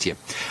get back to you.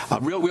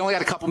 We only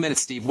got a couple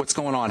minutes, Steve. What's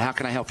going on? How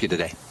can I help you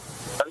today?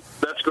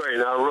 That's great.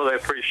 I really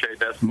appreciate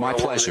that. My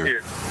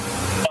pleasure.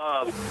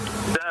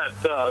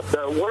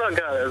 what I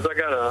got is I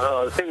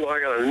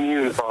got an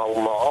immune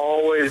problem.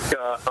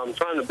 I'm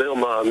trying to build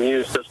my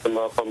immune system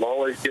up. I'm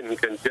always getting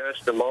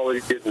congestion. I'm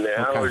always getting the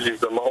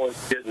allergies. I'm always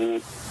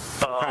getting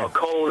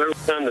cold every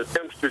time the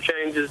temperature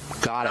changes.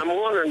 Got it. I'm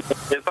wondering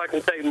if I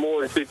can take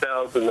more than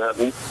 2,000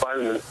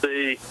 vitamin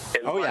C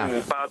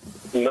and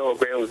 5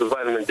 milligrams of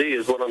vitamin D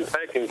is what I'm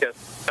taking.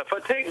 If I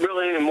take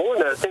really any more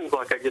than that, it seems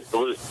like I get to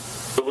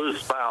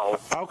lose bowels.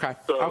 Okay.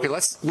 Okay.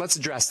 Let's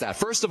address that.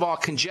 First of all,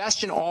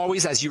 congestion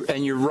always,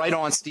 and you're right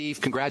on,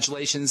 Steve.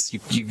 Congratulations.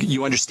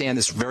 You understand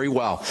this very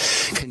well.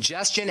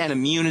 Congestion and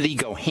immunity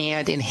go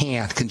hand in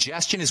hand.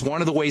 Congestion is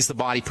one of the ways the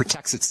body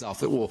protects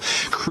itself. It will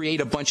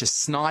create a bunch of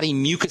snotty,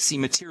 mucousy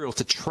material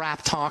to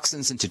trap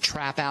toxins and to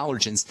trap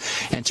allergens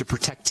and to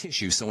protect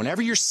tissue. So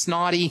whenever you're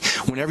snotty,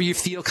 whenever you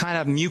feel kind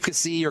of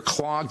mucousy or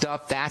clogged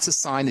up, that's a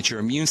sign that your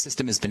immune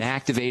system has been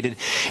activated,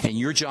 and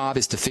your job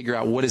is to figure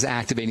out what is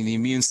activating the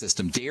immune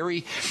system.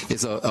 Dairy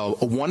is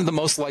one of the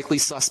most likely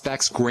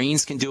suspects.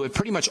 Grains can do it.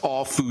 Pretty much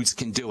all foods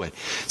can do it.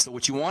 So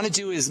what you want to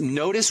do is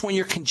notice when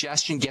your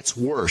congestion gets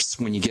worse,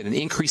 when you get an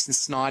increase in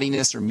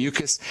snottiness or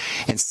mucus,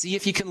 and see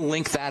if you can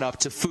link that up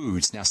to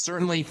foods. Now,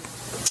 certainly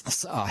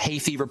hay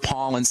fever,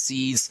 pollen,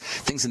 seeds,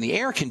 things in the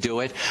air can do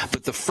it,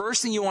 but the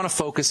first thing you want to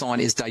focus on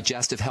is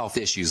digestive health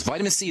issues.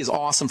 Vitamin C is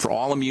awesome for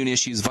all immune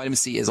issues. Vitamin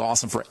C is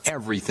awesome for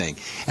everything.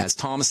 As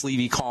Thomas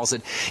Levy calls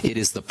it, it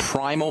is the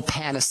primal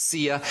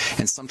panacea,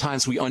 and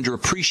sometimes we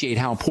underappreciate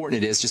how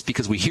important it is just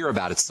because we hear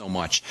about it so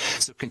much.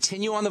 So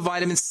continue on the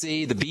vitamin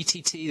C. The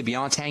BTT, the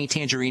Beyond Tangy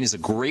Tangerine, is a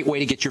great way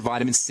to get your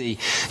vitamin C.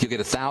 You'll get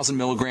 1,000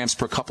 milligrams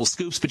per couple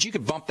scoops, but you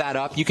can bump that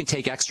up. You can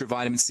take extra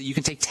vitamin C. You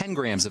can take 10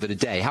 grams of it a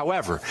day.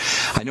 However,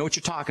 I know what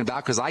you're talking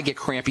about because I get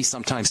crampy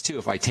sometimes too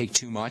if I take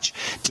too much.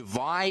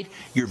 Divide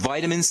your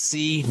vitamin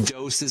C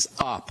doses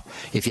up.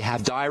 If you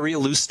have diarrhea,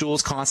 loose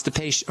stools,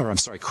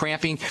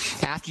 cramping,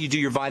 after you do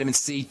your vitamin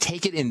C,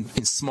 take it in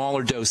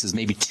smaller doses,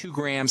 maybe 2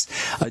 grams,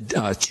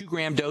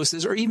 2-gram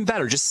doses, or even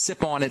better, just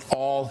sip on it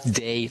all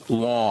day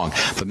long.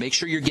 But make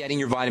sure you're getting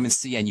your vitamin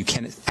C, and you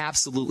can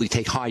absolutely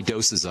take high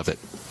doses of it.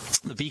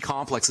 The B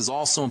complex is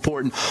also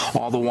important.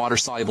 All the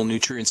water-soluble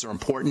nutrients are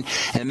important.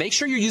 And make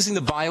sure you're using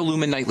the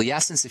Biolumin Nightly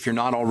Essence if you're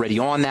not already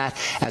on that,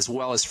 as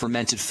well as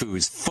fermented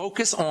foods.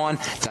 Focus on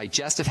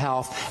digestive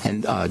health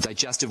and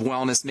digestive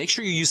wellness. Make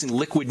sure you're using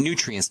liquid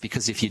nutrients,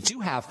 because if you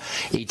do have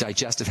a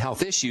digestive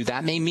health issue,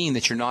 that may mean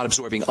that you're not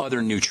absorbing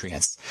other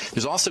nutrients.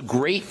 There's also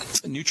great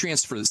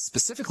nutrients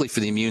specifically for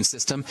the immune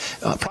system.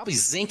 Probably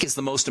zinc is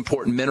the most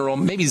important mineral.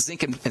 Maybe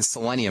zinc and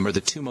selenium are the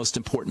 2 most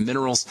important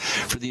minerals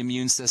for the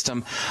immune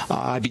system.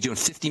 I'd be doing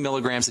 50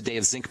 milligrams a day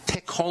of zinc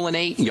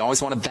picolinate. You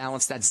always want to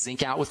balance that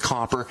zinc out with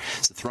copper.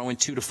 So throw in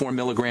 2 to 4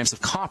 milligrams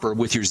of copper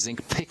with your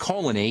zinc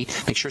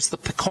picolinate. Make sure it's the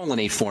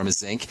picolinate form of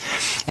zinc.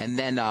 And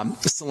then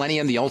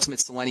selenium, the ultimate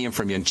selenium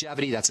from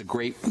longevity. That's a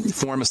great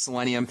form of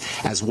selenium,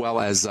 as well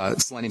as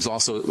selenium is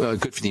also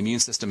good for the immune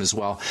system as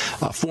well.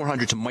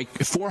 400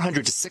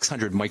 to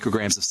 600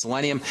 micrograms of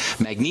selenium.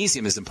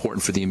 Magnesium is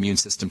important for the immune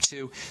system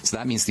too. So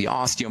that means the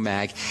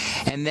osteomag.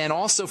 And then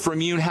also for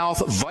immune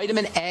health,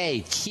 vitamin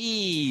A,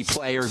 key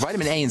player.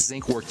 Vitamin A and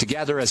zinc work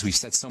together, as we've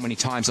said so many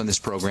times on this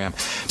program.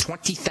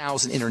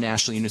 20,000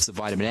 international units of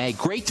vitamin A.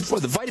 Great.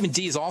 The vitamin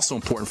D is also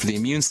important for the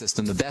immune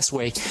system. The best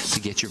way to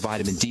get your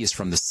vitamin D is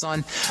from the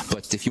sun.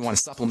 But if you want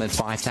to supplement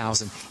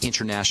 5,000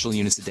 international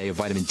units a day of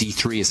vitamin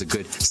D3 is a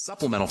good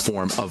supplemental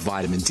form of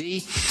vitamin D.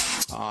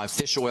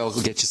 Fish oil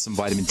will get you some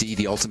vitamin D.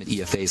 The ultimate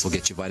EFAs will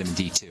get you vitamin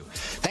D too.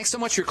 Thanks so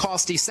much for your call,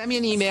 Steve. Send me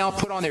an email,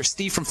 put on there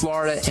Steve from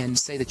Florida, and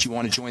say that you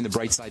want to join the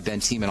Brightside Ben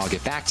team, and I'll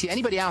get back to you.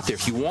 Anybody out there,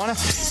 if you want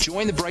to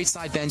join the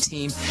Brightside Ben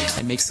team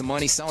and make some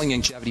money selling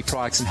longevity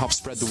products and help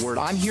spread the word,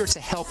 I'm here to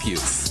help you.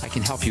 I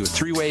can help you with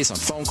 3 ways: on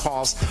phone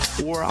calls,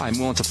 or I'm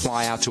willing to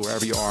fly out to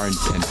wherever you are and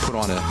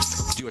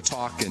do a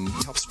talk and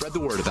help spread the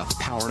word about the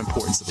power and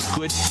importance of a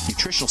good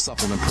nutritional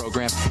supplement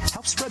program.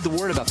 Help spread the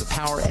word about the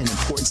power and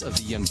importance of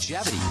the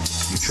longevity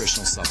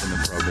nutritional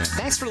supplement program.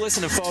 Thanks for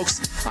listening, folks.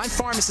 I'm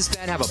Pharmacist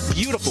Ben. Have a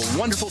beautiful,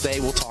 wonderful day.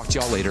 We'll talk to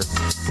y'all later.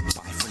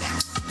 Bye.